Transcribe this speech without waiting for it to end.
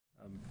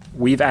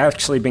We've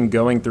actually been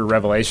going through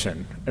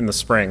Revelation in the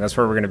spring. That's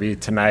where we're going to be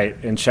tonight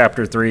in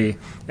chapter 3.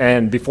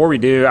 And before we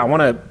do, I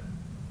want to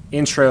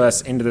intro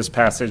us into this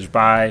passage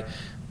by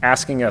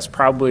asking us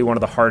probably one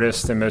of the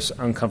hardest and most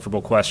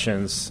uncomfortable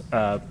questions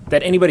that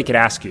anybody could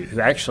ask you,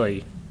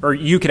 or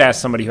you could ask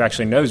somebody who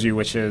actually knows you,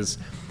 which is,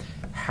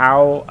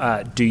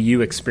 how do you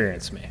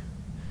experience me?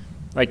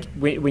 Like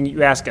when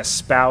you ask a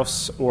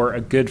spouse or a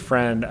good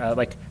friend,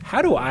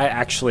 how do I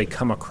actually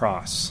come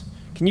across?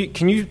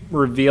 Can you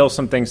reveal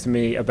some things to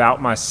me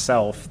about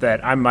myself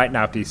that I might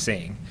not be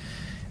seeing?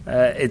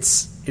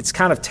 It's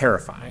kind of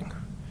terrifying.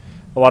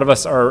 A lot of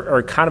us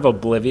are kind of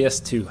oblivious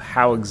to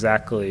how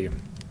exactly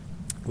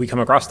we come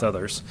across to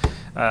others.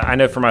 I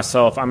know for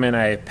myself, I'm in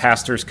a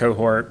pastor's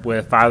cohort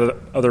with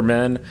 5 other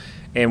men,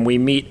 and we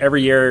meet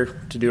every year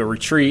to do a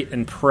retreat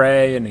and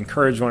pray and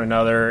encourage one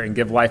another and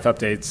give life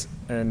updates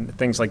and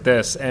things like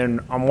this. And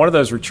on one of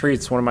those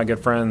retreats, one of my good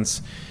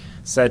friends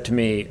said to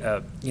me,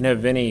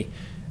 Vinny,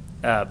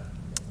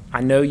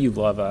 I know you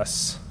love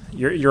us.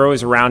 You're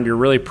always around. You're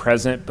really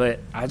present. But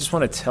I just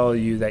want to tell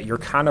you that you're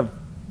kind of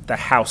the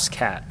house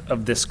cat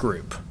of this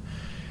group.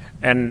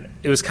 And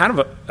it was kind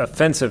of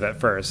offensive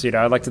at first.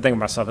 I'd like to think of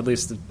myself at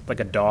least like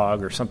a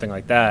dog or something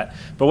like that.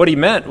 But what he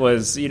meant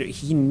was,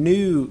 he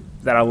knew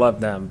that I loved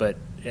them, but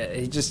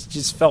it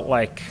just felt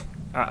like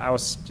I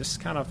was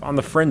just kind of on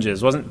the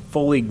fringes, wasn't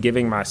fully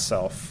giving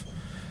myself,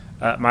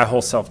 my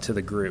whole self to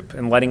the group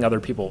and letting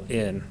other people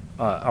in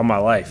on my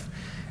life.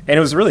 And it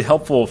was really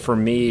helpful for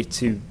me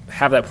to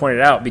have that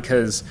pointed out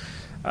because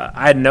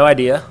I had no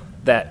idea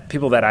that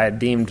people that I had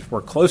deemed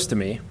were close to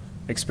me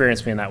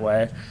experienced me in that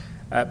way.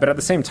 But at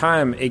the same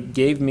time, it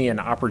gave me an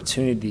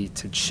opportunity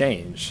to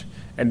change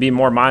and be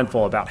more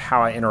mindful about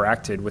how I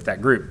interacted with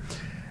that group.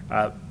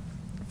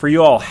 For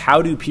you all,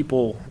 how do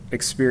people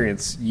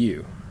experience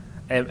you?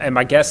 And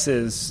my guess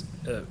is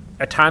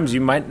at times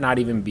you might not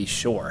even be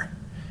sure,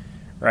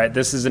 right?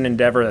 This is an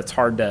endeavor that's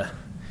hard to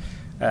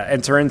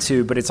enter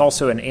into, but it's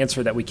also an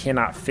answer that we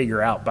cannot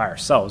figure out by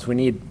ourselves. We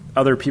need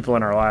other people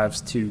in our lives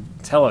to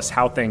tell us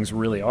how things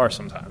really are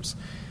sometimes,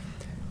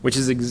 which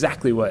is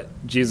exactly what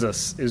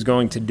Jesus is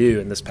going to do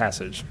in this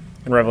passage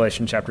in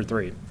Revelation chapter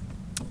 3.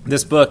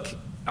 This book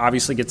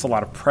obviously gets a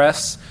lot of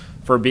press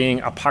for being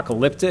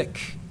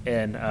apocalyptic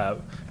and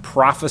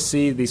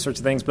prophecy, these sorts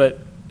of things, but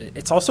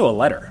it's also a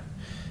letter.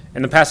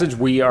 And the passage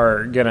we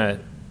are going to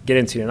get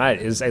into tonight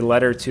is a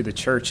letter to the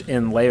church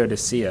in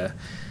Laodicea.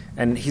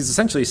 And he's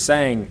essentially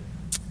saying,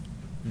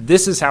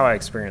 this is how I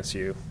experience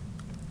you,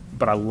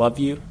 but I love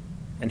you,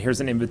 and here's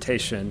an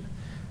invitation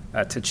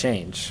to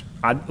change.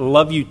 I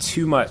love you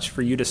too much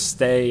for you to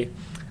stay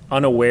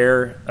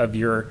unaware of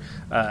your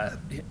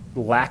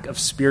lack of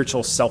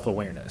spiritual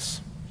self-awareness.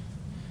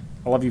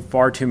 I love you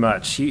far too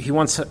much. He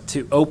wants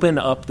to open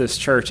up this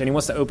church, and he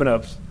wants to open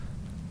up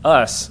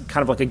us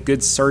kind of like a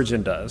good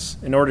surgeon does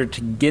in order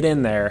to get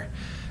in there,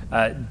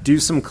 do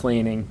some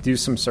cleaning, do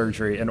some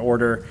surgery in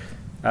order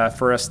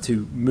for us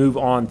to move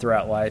on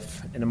throughout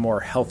life in a more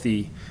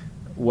healthy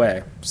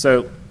way.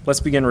 So let's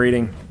begin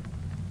reading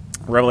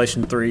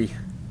Revelation 3,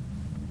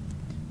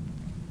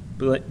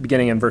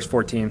 beginning in verse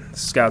 14.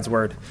 This is God's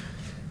word.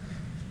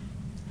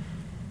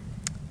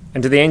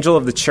 And to the angel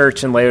of the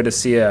church in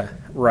Laodicea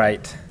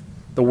write,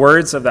 the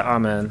words of the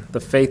Amen, the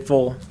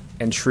faithful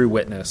and true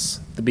witness,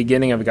 the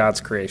beginning of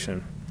God's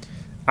creation.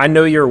 I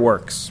know your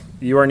works.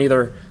 You are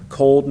neither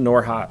cold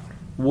nor hot.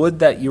 Would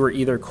that you were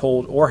either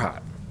cold or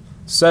hot.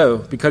 So,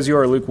 because you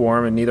are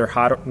lukewarm and neither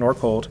hot nor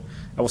cold,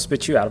 I will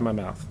spit you out of my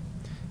mouth.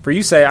 For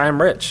you say, I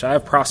am rich, I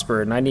have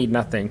prospered, and I need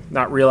nothing,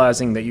 not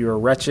realizing that you are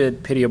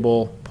wretched,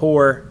 pitiable,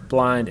 poor,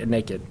 blind, and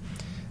naked.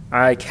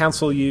 I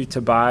counsel you to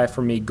buy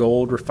from me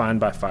gold refined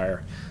by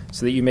fire,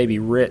 so that you may be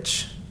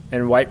rich,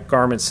 and white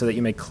garments so that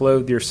you may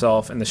clothe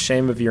yourself, and the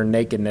shame of your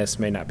nakedness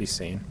may not be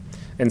seen,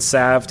 and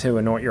salve to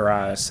anoint your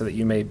eyes, so that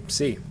you may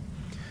see.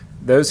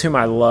 Those whom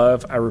I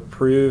love, I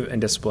reprove and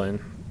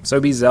discipline.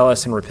 So be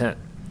zealous and repent.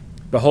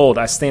 Behold,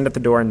 I stand at the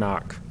door and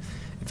knock.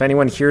 If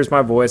anyone hears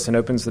my voice and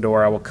opens the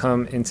door, I will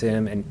come into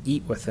him and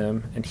eat with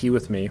him, and he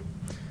with me.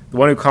 The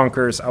one who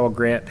conquers, I will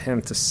grant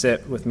him to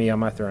sit with me on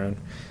my throne,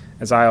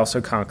 as I also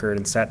conquered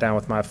and sat down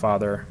with my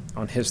Father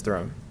on his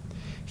throne.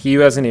 He who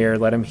has an ear,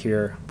 let him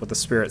hear what the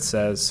Spirit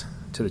says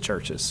to the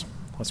churches.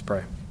 Let's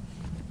pray.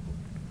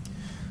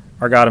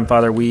 Our God and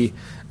Father, we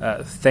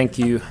thank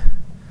you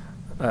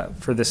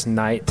for this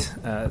night,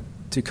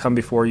 to come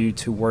before you,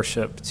 to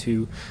worship,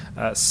 to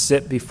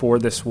sit before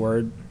this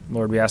word.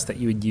 Lord, we ask that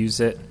you would use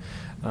it,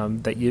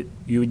 that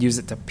you would use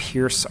it to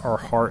pierce our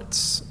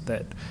hearts,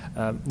 that,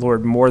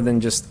 Lord, more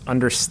than just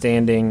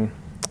understanding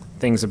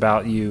things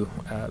about you,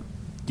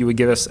 you would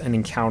give us an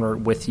encounter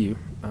with you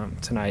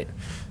tonight.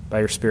 By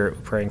your Spirit,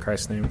 we pray in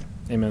Christ's name.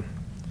 Amen.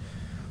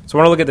 So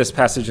I want to look at this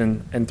passage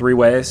in 3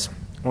 ways.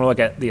 I want to look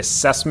at the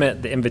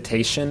assessment, the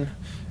invitation,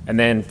 and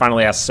then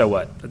finally ask, so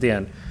what, at the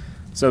end.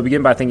 So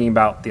begin by thinking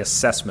about the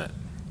assessment.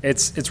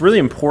 It's really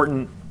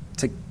important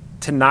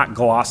to not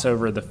gloss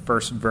over the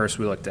first verse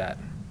we looked at,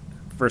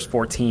 verse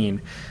 14,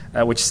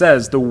 which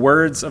says, the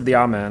words of the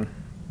Amen,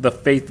 the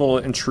faithful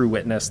and true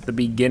witness, the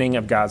beginning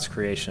of God's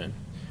creation.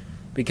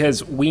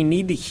 Because we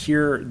need to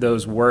hear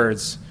those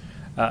words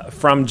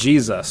from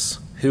Jesus,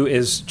 who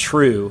is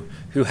true,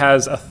 who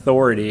has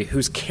authority,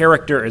 whose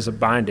character is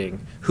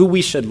abiding, who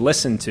we should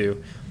listen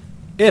to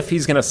if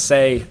he's going to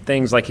say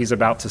things like he's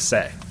about to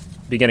say,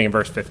 beginning in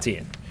verse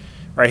 15.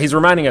 Right? He's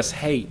reminding us,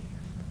 hey,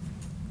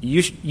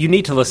 you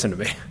need to listen to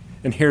me,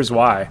 and here's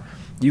why.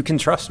 You can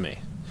trust me.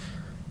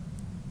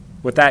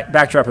 With that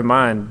backdrop in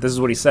mind, this is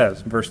what he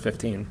says in verse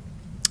 15.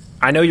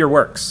 I know your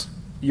works.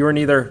 You are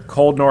neither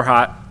cold nor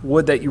hot.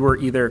 Would that you were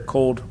either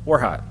cold or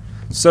hot.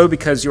 So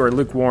because you are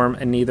lukewarm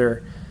and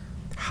neither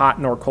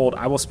hot nor cold,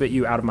 I will spit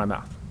you out of my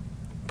mouth.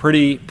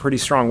 Pretty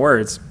strong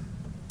words.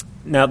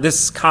 Now,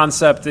 this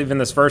concept, even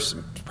this verse,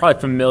 is probably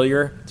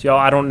familiar to y'all.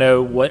 I don't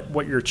know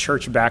what your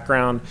church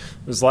background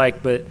was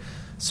like, but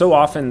so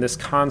often this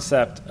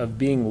concept of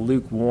being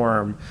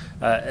lukewarm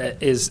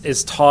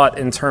is taught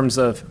in terms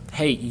of,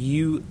 hey,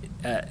 you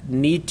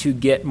need to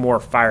get more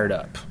fired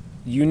up.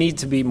 You need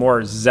to be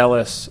more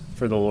zealous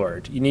for the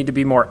Lord. You need to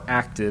be more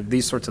active,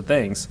 these sorts of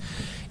things.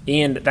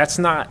 And that's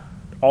not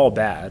all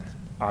bad,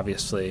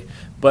 obviously.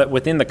 But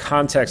within the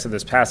context of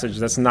this passage,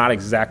 that's not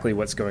exactly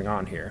what's going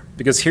on here.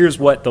 Because here's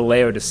what the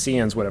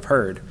Laodiceans would have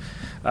heard.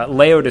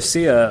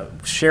 Laodicea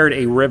shared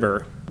a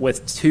river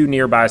with two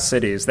nearby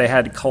cities. They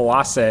had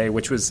Colossae,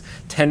 which was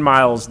 10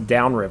 miles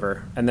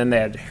downriver, and then they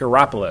had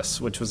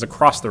Hierapolis, which was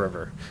across the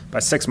river by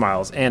 6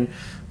 miles. And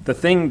the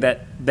thing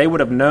that they would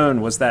have known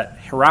was that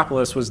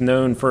Hierapolis was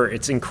known for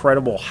its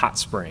incredible hot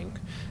spring.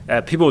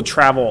 People would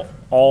travel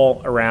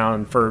all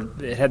around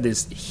it had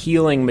these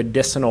healing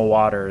medicinal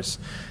waters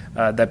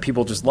that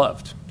people just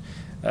loved.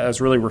 It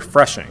was really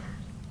refreshing.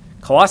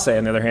 Colossae,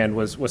 on the other hand,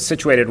 was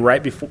situated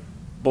right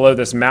below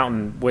this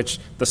mountain, which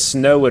the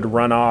snow would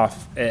run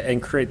off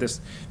and create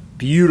this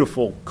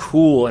beautiful,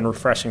 cool, and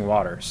refreshing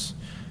waters.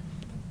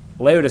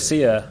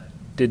 Laodicea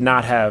did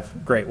not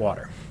have great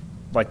water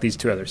like these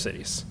two other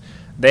cities.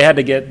 They had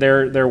to get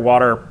their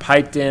water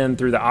piped in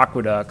through the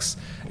aqueducts,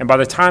 and by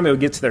the time it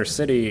would get to their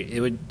city,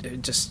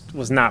 it just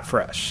was not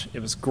fresh. It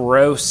was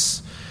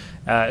gross.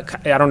 I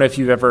don't know if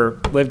you've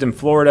ever lived in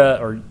Florida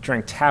or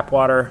drank tap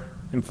water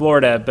in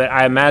Florida, but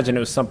I imagine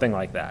it was something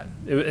like that.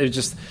 It was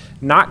just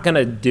not going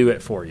to do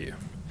it for you.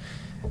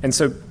 And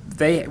so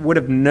they would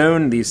have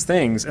known these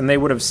things, and they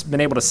would have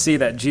been able to see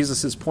that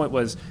Jesus' point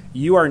was,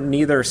 you are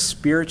neither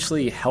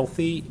spiritually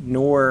healthy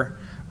nor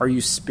are you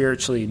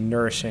spiritually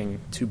nourishing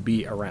to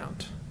be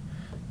around.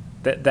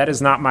 That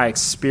is not my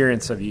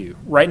experience of you.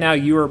 Right now,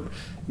 you are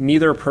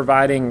neither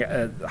providing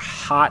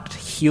hot,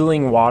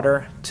 healing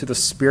water to the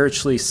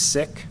spiritually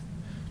sick,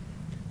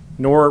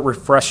 nor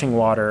refreshing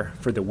water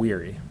for the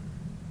weary.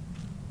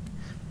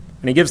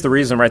 And he gives the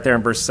reason right there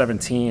in verse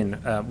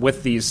 17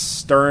 with these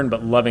stern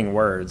but loving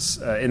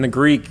words. In the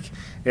Greek,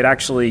 it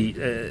actually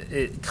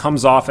it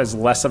comes off as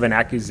less of an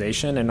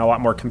accusation and a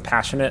lot more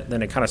compassionate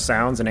than it kind of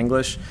sounds in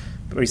English.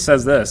 But he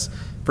says this,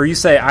 for you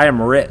say, I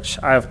am rich,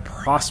 I have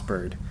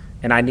prospered,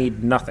 and I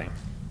need nothing.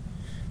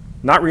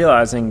 Not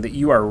realizing that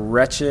you are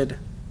wretched,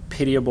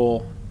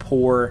 pitiable,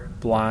 poor,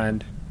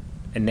 blind,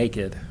 and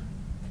naked.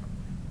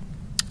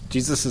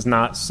 Jesus is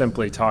not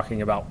simply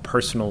talking about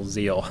personal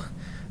zeal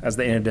as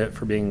the antidote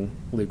for being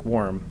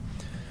lukewarm.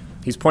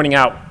 He's pointing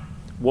out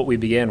what we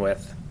began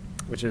with,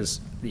 which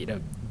is,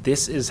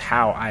 this is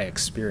how I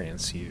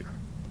experience you.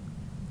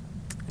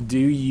 Do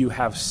you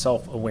have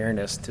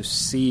self-awareness to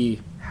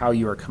see how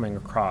you are coming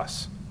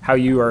across, how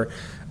you are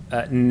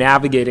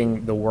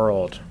navigating the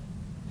world?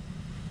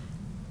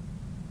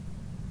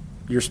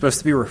 You're supposed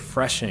to be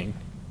refreshing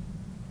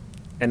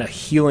and a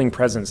healing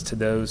presence to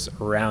those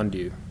around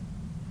you.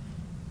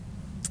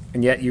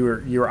 And yet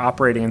you're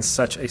operating in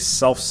such a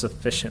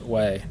self-sufficient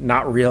way,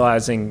 not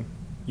realizing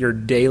your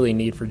daily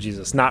need for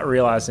Jesus, not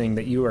realizing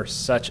that you are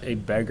such a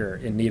beggar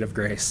in need of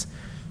grace.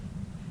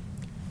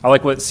 I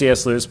like what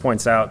C.S. Lewis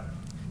points out.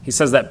 He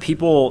says that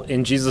people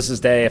in Jesus'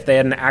 day, if they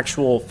had an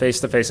actual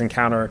face-to-face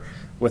encounter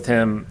with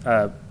him,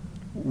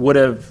 would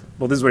have,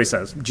 well, this is what he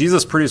says.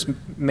 Jesus produced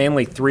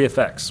mainly 3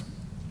 effects: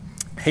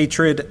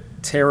 hatred,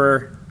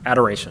 terror,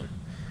 adoration.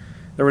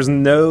 There was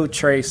no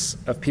trace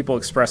of people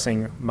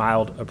expressing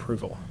mild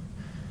approval.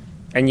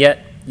 And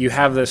yet, you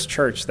have this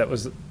church that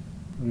was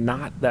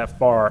not that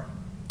far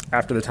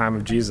after the time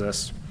of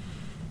Jesus,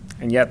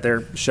 and yet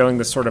they're showing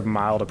this sort of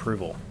mild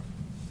approval,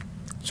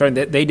 showing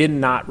that they did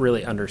not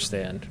really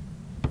understand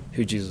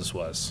who Jesus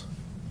was.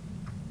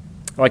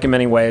 Like in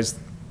many ways,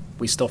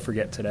 we still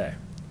forget today.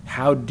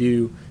 How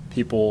do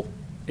people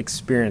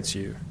experience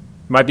you?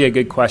 It might be a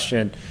good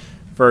question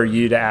for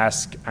you to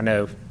ask. I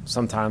know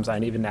sometimes I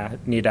even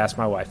need to ask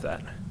my wife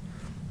that.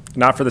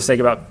 Not for the sake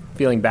of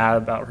feeling bad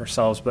about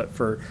ourselves, but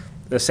for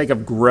the sake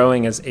of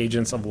growing as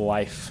agents of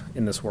life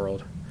in this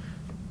world.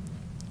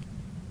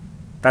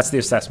 That's the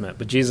assessment.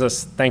 But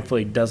Jesus,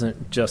 thankfully,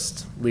 doesn't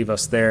just leave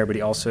us there, but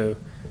he also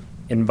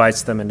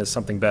invites them into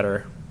something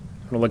better.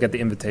 We'll look at the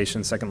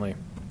invitation, secondly.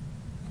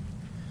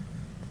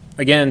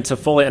 Again, to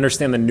fully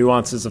understand the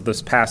nuances of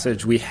this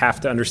passage, we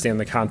have to understand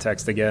the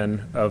context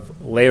again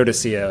of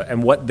Laodicea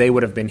and what they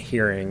would have been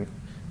hearing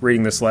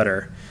reading this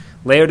letter.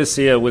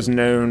 Laodicea was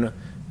known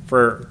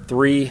for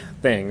three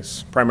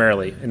things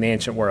primarily in the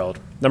ancient world.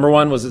 Number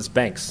one was its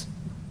banks.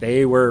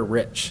 They were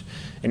rich.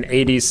 In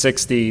AD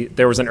 60,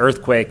 there was an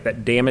earthquake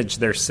that damaged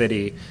their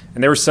city,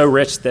 and they were so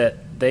rich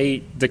that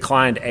they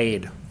declined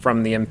aid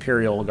from the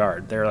imperial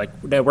guard. They're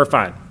like, no, we're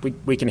fine.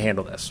 We can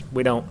handle this.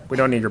 We don't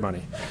need your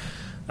money.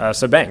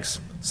 So banks.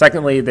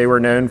 Secondly, they were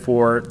known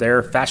for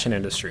their fashion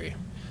industry.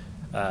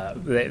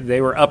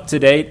 They were up to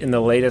date in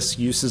the latest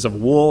uses of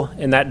wool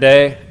in that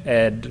day,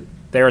 and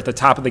they were at the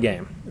top of the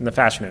game in the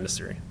fashion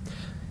industry.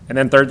 And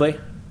then thirdly,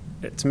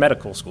 it's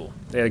medical school.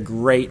 They had a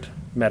great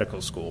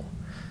medical school.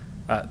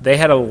 They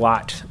had a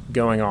lot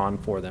going on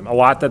for them, a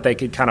lot that they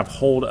could kind of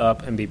hold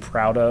up and be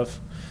proud of,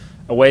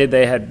 a way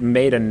they had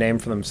made a name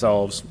for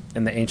themselves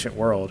in the ancient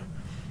world.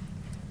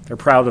 They're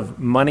proud of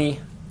money,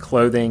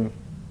 clothing,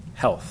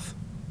 health.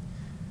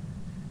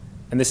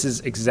 And this is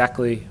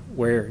exactly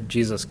where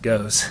Jesus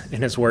goes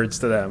in his words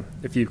to them,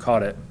 if you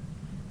caught it.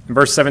 In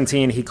verse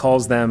 17, he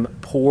calls them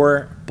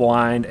poor,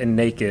 blind, and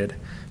naked,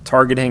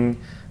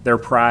 targeting their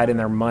pride in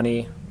their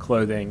money,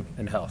 clothing,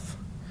 and health.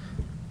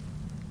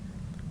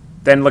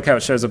 Then look how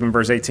it shows up in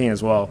verse 18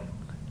 as well.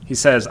 He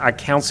says, I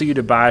counsel you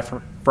to buy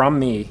from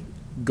me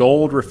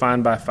gold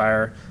refined by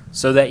fire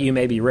so that you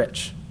may be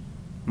rich,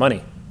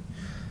 money,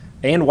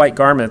 and white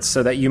garments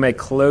so that you may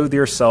clothe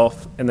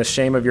yourself and the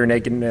shame of your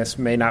nakedness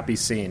may not be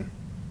seen,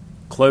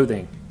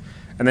 clothing,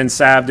 and then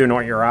salve to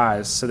anoint your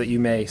eyes so that you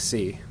may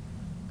see.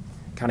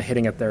 Kind of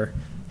hitting at their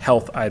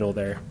health idol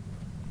there.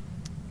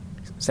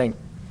 Saying,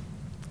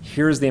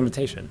 here's the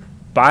invitation.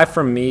 Buy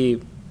from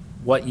me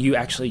what you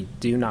actually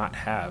do not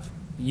have.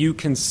 You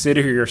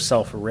consider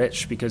yourself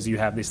rich because you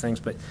have these things,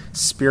 but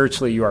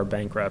spiritually you are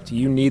bankrupt.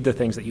 You need the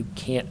things that you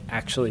can't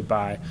actually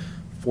buy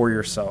for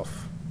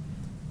yourself.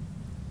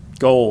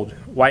 Gold,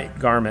 white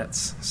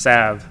garments,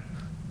 salve,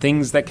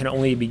 things that can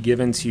only be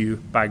given to you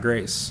by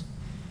grace.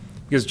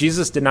 Because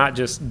Jesus did not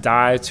just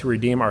die to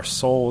redeem our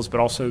souls, but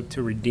also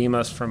to redeem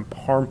us from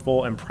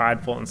harmful and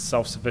prideful and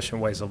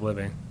self-sufficient ways of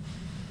living.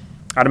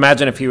 I'd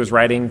imagine if he was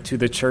writing to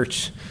the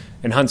church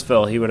in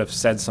Huntsville, he would have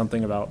said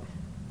something about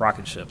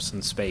rocket ships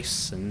and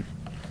space and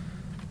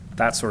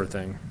that sort of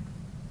thing.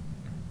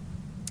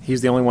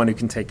 He's the only one who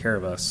can take care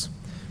of us.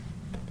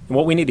 And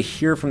what we need to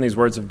hear from these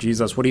words of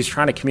Jesus, what he's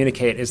trying to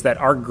communicate, is that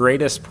our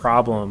greatest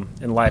problem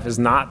in life is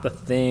not the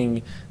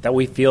thing that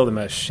we feel the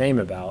most shame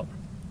about.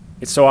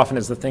 It so often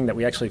is the thing that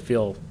we actually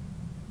feel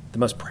the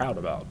most proud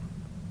about,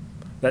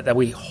 that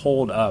we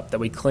hold up, that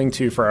we cling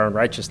to for our own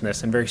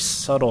righteousness in very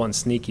subtle and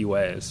sneaky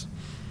ways.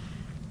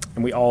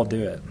 And we all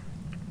do it.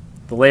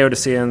 The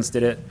Laodiceans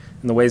did it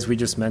in the ways we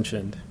just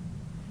mentioned.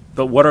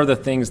 But what are the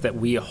things that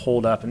we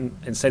hold up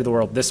and say to the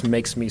world, this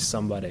makes me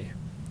somebody?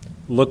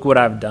 Look what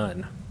I've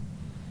done.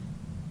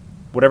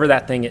 Whatever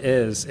that thing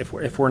is, if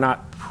we're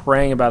not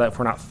praying about it, if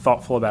we're not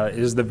thoughtful about it,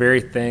 it is the very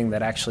thing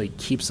that actually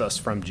keeps us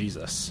from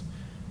Jesus,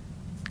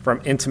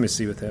 from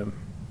intimacy with him.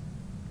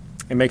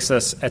 It makes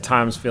us at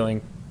times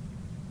feeling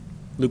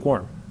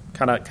lukewarm,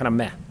 kind of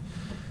meh.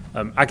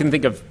 I can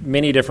think of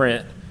many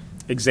different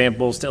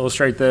examples to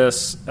illustrate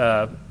this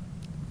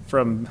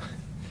from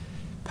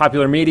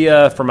popular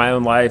media, from my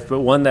own life, but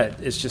one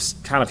that is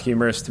just kind of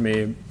humorous to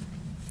me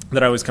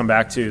that I always come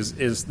back to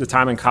is the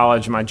time in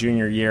college, my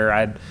junior year.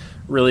 I'd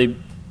really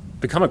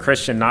become a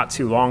Christian not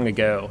too long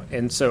ago,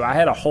 and so I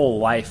had a whole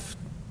life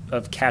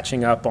of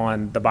catching up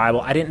on the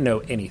Bible. I didn't know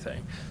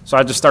anything, so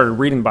I just started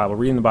reading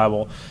the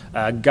Bible,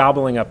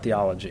 gobbling up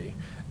theology,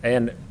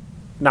 and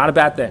not a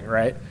bad thing,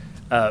 right?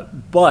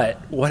 But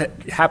what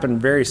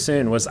happened very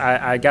soon was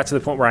I got to the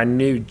point where I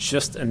knew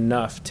just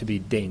enough to be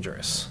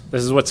dangerous.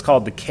 This is what's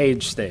called the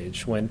cage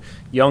stage, when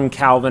young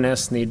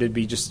Calvinists need to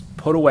be just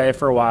put away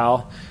for a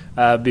while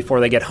before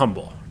they get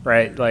humble,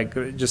 right?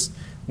 Like just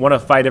want to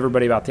fight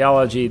everybody about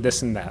theology,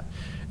 this and that.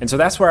 And so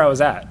that's where I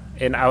was at.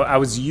 And I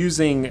was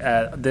using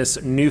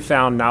this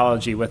newfound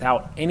knowledge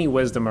without any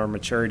wisdom or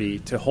maturity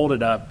to hold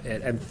it up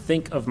and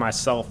think of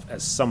myself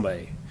as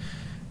somebody.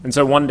 And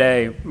so one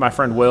day, my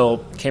friend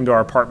Will came to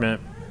our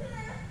apartment,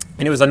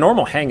 and it was a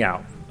normal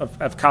hangout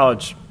of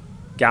college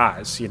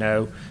guys, you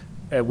know.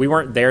 We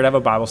weren't there to have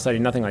a Bible study,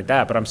 nothing like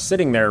that, but I'm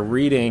sitting there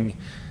reading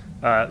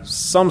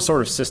some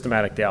sort of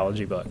systematic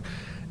theology book.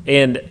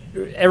 And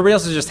everybody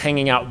else is just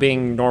hanging out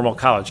being normal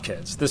college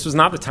kids. This was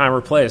not the time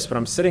or place, but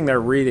I'm sitting there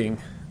reading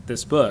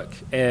this book,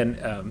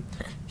 and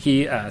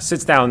he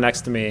sits down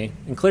next to me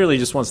and clearly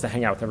just wants to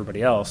hang out with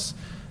everybody else.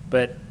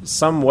 But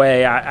some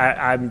way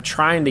I'm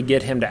trying to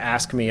get him to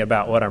ask me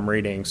about what I'm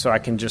reading so I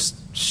can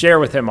just share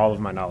with him all of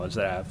my knowledge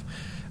that I have.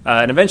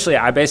 And eventually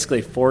I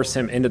basically force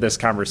him into this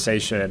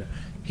conversation.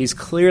 He's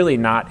clearly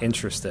not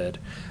interested.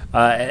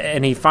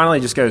 And he finally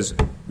just goes,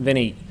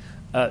 Vinny,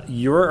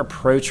 your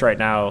approach right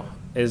now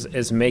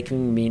is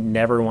making me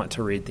never want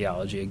to read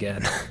theology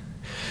again.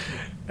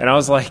 And I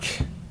was like,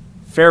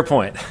 fair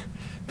point.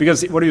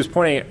 Because what he was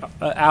pointing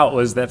out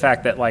was the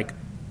fact that, like,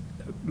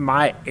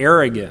 my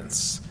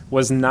arrogance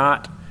was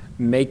not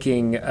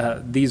making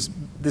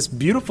this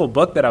beautiful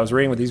book that I was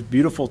reading with these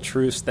beautiful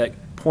truths that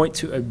point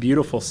to a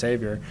beautiful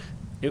Savior.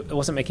 it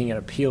wasn't making it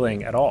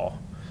appealing at all.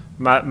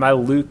 My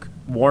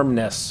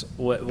lukewarmness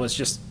was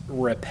just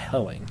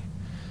repelling.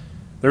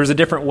 There was a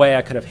different way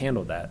I could have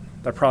handled that.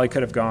 That probably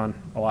could have gone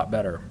a lot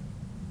better.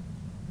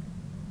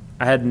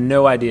 I had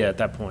no idea at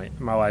that point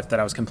in my life that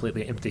I was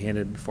completely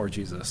empty-handed before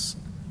Jesus.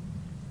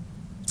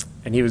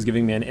 And he was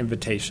giving me an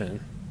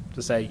invitation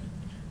to say,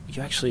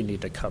 you actually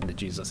need to come to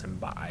Jesus and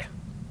buy.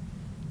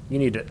 You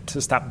need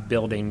to stop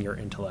building your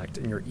intellect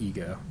and your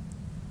ego.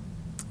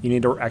 You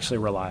need to actually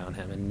rely on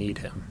him and need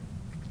him,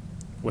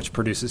 which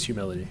produces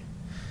humility.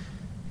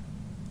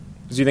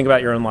 As you think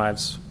about your own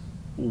lives,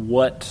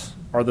 what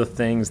are the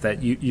things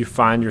that you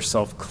find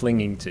yourself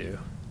clinging to,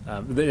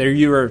 that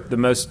you are the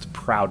most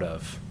proud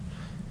of?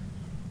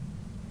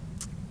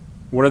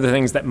 What are the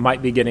things that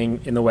might be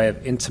getting in the way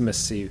of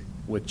intimacy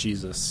with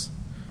Jesus?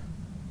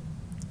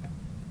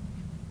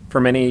 For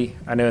many,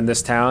 I know in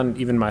this town,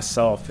 even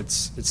myself,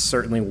 it's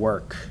certainly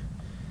work.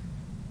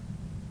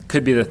 It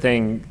could be the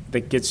thing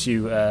that gets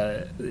you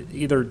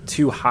either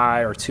too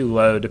high or too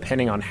low,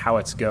 depending on how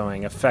it's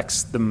going,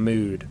 affects the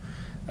mood.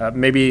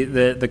 Maybe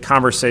the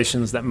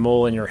conversations that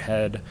mull in your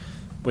head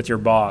with your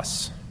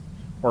boss,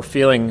 or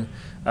feeling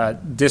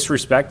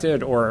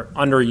disrespected or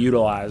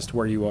underutilized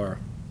where you are.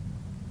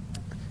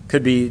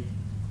 Could be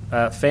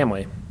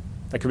family.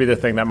 That could be the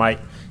thing that might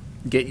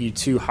get you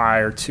too high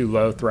or too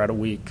low throughout a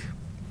week,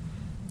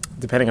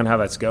 depending on how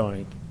that's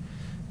going.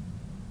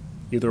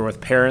 Either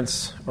with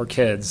parents or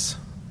kids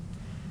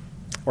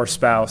or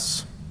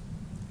spouse.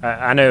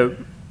 I know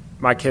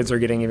my kids are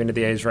getting even to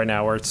the age right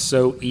now where it's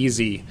so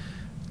easy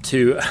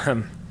to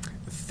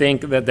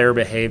think that their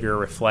behavior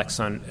reflects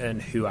on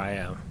who I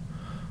am.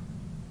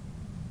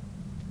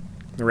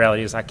 The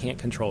reality is I can't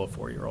control a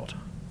 4-year-old.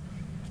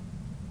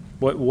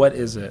 What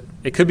is it?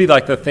 It could be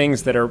like the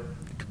things that are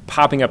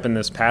popping up in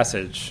this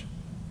passage,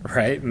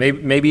 right?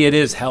 Maybe it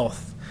is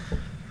health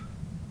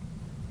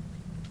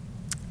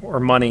or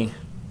money,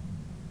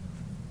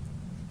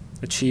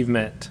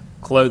 achievement,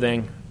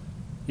 clothing,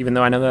 even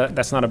though I know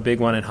that's not a big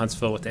one in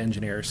Huntsville with the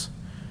engineers.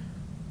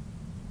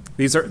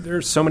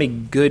 There's so many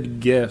good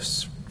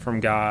gifts from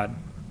God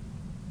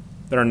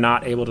that are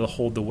not able to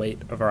hold the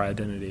weight of our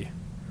identity.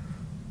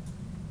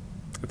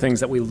 The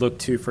things that we look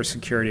to for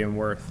security and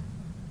worth.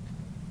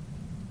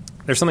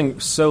 There's something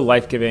so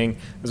life-giving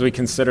as we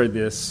consider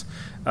this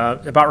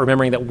about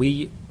remembering that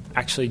we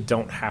actually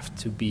don't have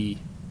to be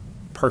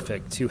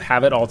perfect, to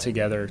have it all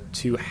together,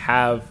 to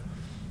have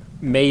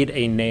made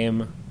a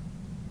name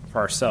for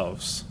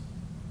ourselves.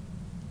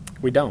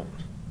 We don't.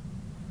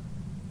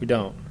 We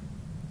don't.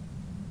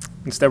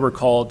 Instead, we're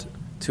called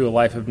to a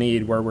life of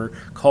need where we're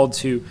called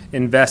to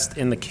invest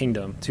in the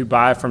kingdom, to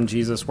buy from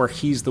Jesus where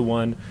he's the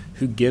one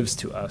who gives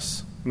to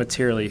us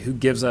materially, who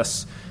gives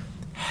us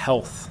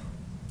health,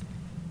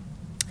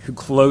 who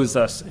clothes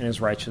us in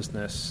his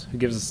righteousness, who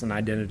gives us an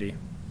identity.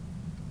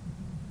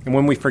 And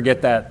when we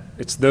forget that,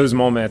 it's those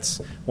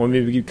moments when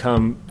we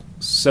become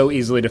so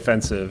easily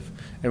defensive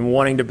and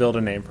wanting to build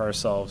a name for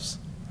ourselves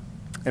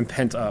and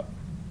pent up,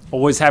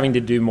 always having to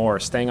do more,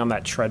 staying on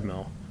that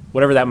treadmill,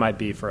 whatever that might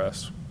be for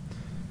us.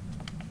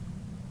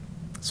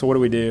 So what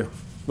do we do?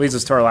 Leads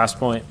us to our last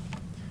point.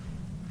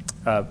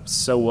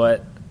 So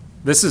what?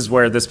 This is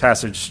where this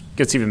passage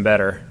gets even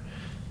better.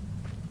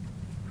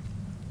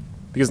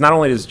 Because not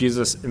only does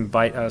Jesus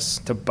invite us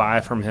to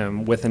buy from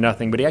him with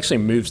nothing, but he actually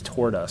moves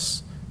toward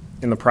us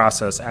in the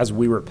process as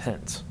we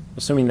repent,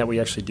 assuming that we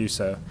actually do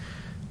so.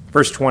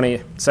 Verse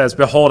 20 says,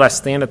 "Behold, I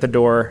stand at the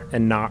door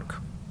and knock.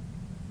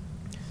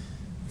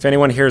 If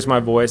anyone hears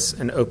my voice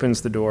and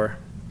opens the door,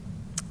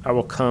 I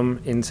will come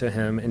into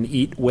him and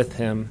eat with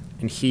him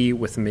and he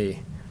with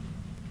me."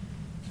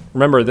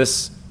 Remember,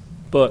 this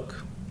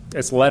book,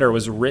 its letter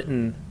was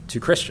written to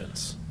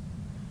Christians.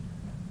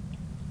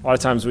 A lot of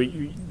times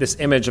this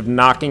image of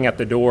knocking at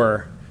the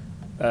door,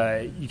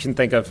 you can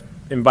think of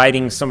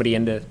inviting somebody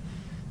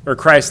or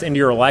Christ into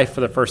your life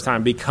for the first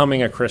time,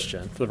 becoming a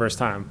Christian for the first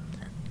time.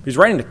 He's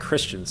writing to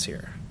Christians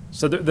here.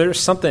 So there's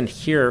something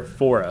here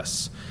for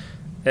us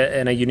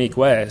in a unique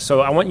way. So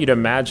I want you to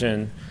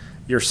imagine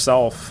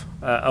yourself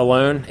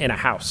alone in a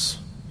house.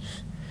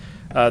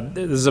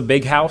 This is a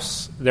big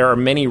house. There are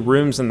many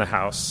rooms in the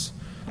house,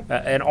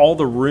 and all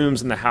the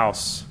rooms in the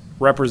house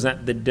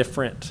represent the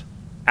different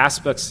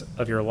aspects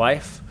of your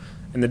life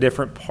and the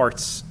different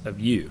parts of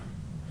you.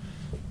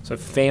 So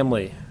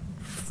family,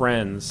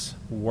 friends,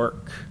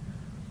 work,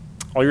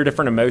 all your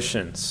different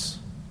emotions,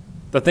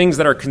 the things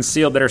that are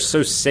concealed that are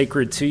so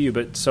sacred to you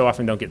but so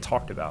often don't get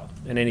talked about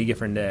in any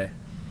given day.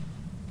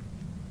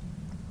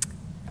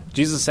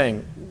 Jesus is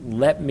saying,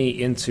 let me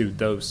into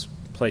those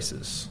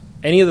places.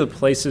 Any of the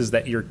places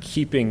that you're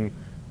keeping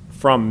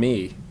from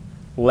me,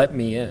 let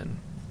me in.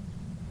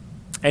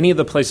 Any of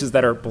the places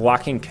that are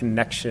blocking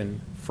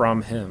connection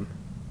from him,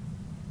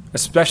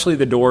 especially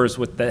the doors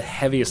with the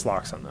heaviest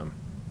locks on them.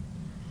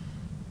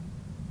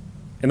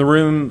 In the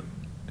room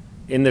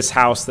in this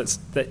house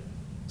that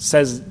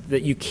says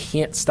that you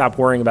can't stop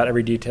worrying about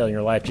every detail in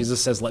your life,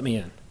 Jesus says, let me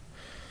in.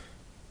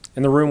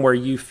 In the room where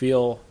you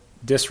feel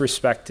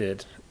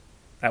disrespected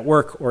at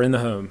work or in the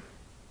home,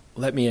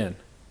 let me in.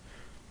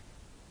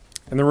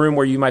 In the room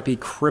where you might be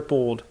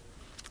crippled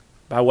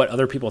by what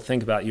other people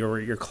think about you or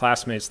your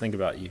classmates think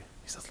about you.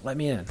 He says, let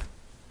me in. In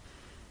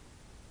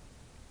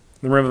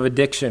the room of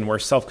addiction where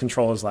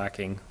self-control is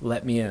lacking,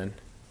 let me in.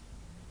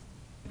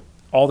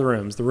 All the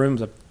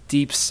rooms of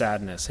deep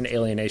sadness and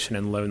alienation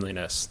and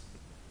loneliness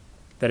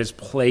that is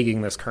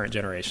plaguing this current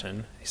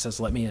generation. He says,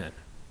 let me in.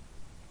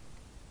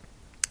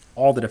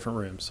 All the different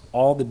rooms,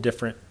 all the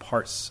different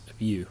parts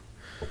of you.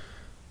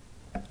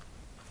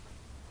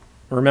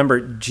 Remember,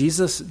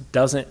 Jesus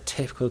doesn't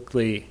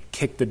typically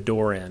kick the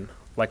door in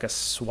like a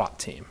SWAT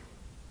team,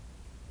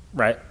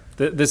 right?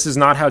 This is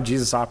not how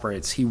Jesus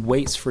operates. He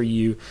waits for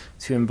you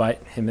to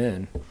invite him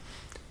in.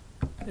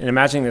 And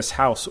imagine this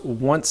house,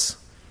 once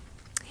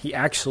he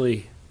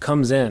actually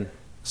comes in,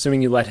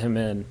 assuming you let him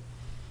in,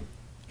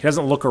 he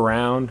doesn't look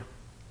around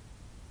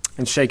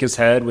and shake his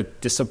head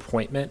with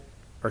disappointment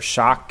or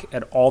shock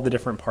at all the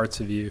different parts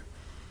of you.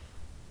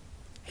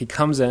 He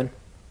comes in,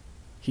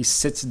 he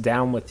sits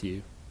down with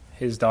you,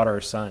 his daughter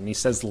or son, and he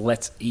says,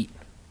 let's eat.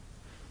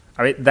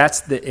 All right,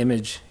 that's the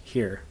image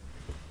here.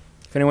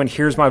 If anyone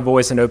hears my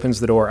voice and opens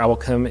the door, I will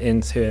come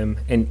into him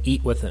and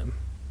eat with him,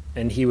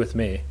 and he with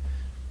me.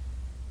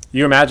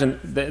 You imagine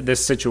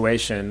this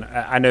situation,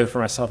 I know for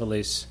myself at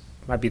least,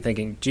 I might be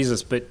thinking,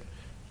 Jesus, but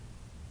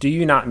do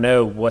you not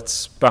know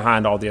what's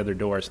behind all the other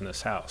doors in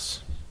this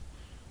house?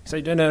 You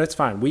say, no, it's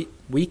fine.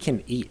 We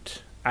can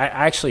eat. I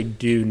actually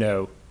do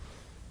know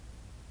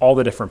all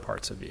the different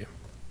parts of you,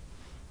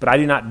 but I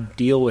do not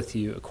deal with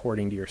you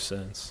according to your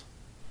sins.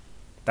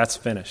 That's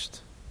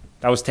finished.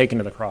 That was taken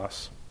to the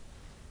cross.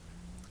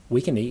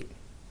 We can eat.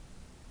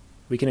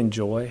 We can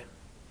enjoy.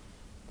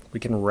 We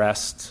can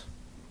rest.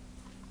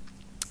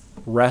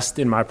 Rest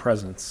in my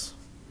presence.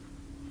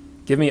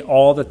 Give me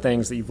all the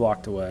things that you've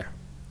locked away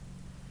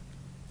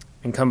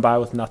and come by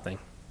with nothing.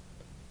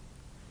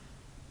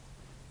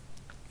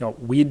 You know,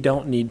 we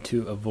don't need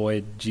to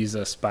avoid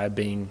Jesus by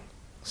being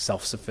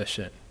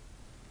self-sufficient,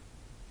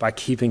 by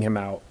keeping him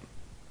out.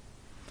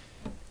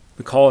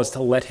 The call is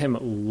to let him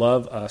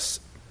love us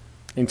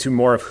into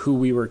more of who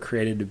we were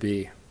created to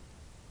be.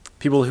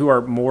 People who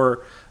are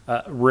more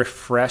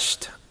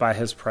refreshed by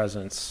his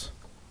presence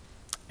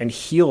and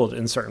healed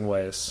in certain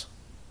ways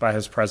by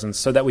his presence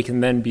so that we can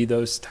then be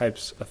those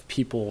types of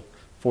people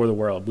for the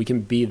world. We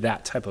can be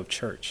that type of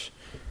church.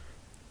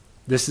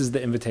 This is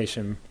the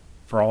invitation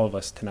for all of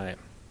us tonight.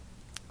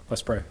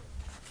 Let's pray.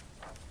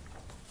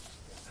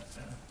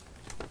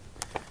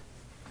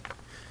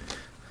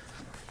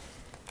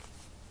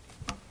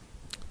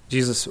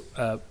 Jesus,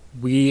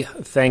 we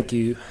thank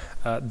you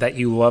that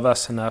you love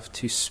us enough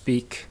to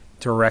speak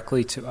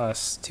directly to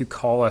us, to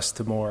call us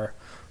to more.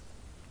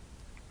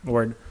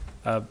 Lord,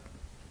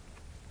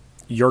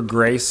 your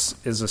grace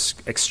is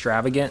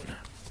extravagant.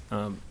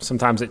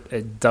 Sometimes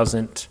it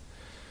doesn't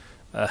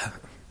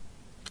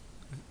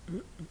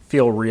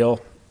feel real,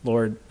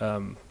 Lord,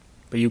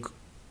 but you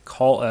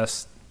call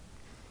us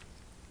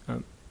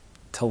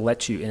to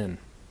let you in.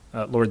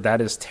 Lord, that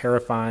is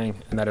terrifying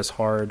and that is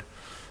hard,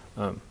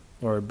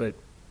 Lord, but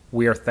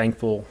we are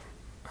thankful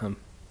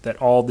that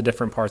all the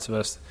different parts of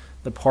us,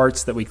 the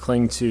parts that we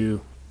cling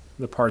to,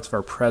 the parts of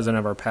our present,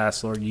 of our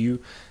past, Lord,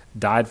 you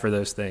died for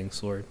those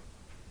things, Lord.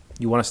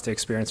 You want us to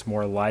experience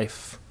more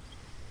life,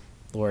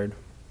 Lord.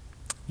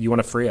 You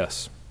want to free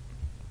us,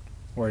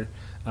 Lord.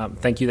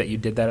 Thank you that you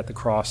did that at the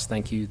cross.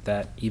 Thank you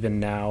that even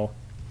now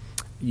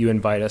you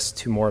invite us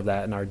to more of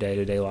that in our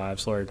day-to-day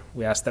lives, Lord.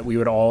 We ask that we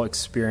would all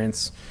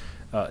experience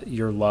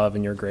your love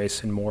and your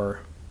grace in more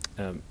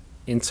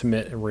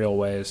intimate and real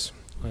ways.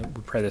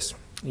 We pray this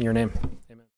in your name.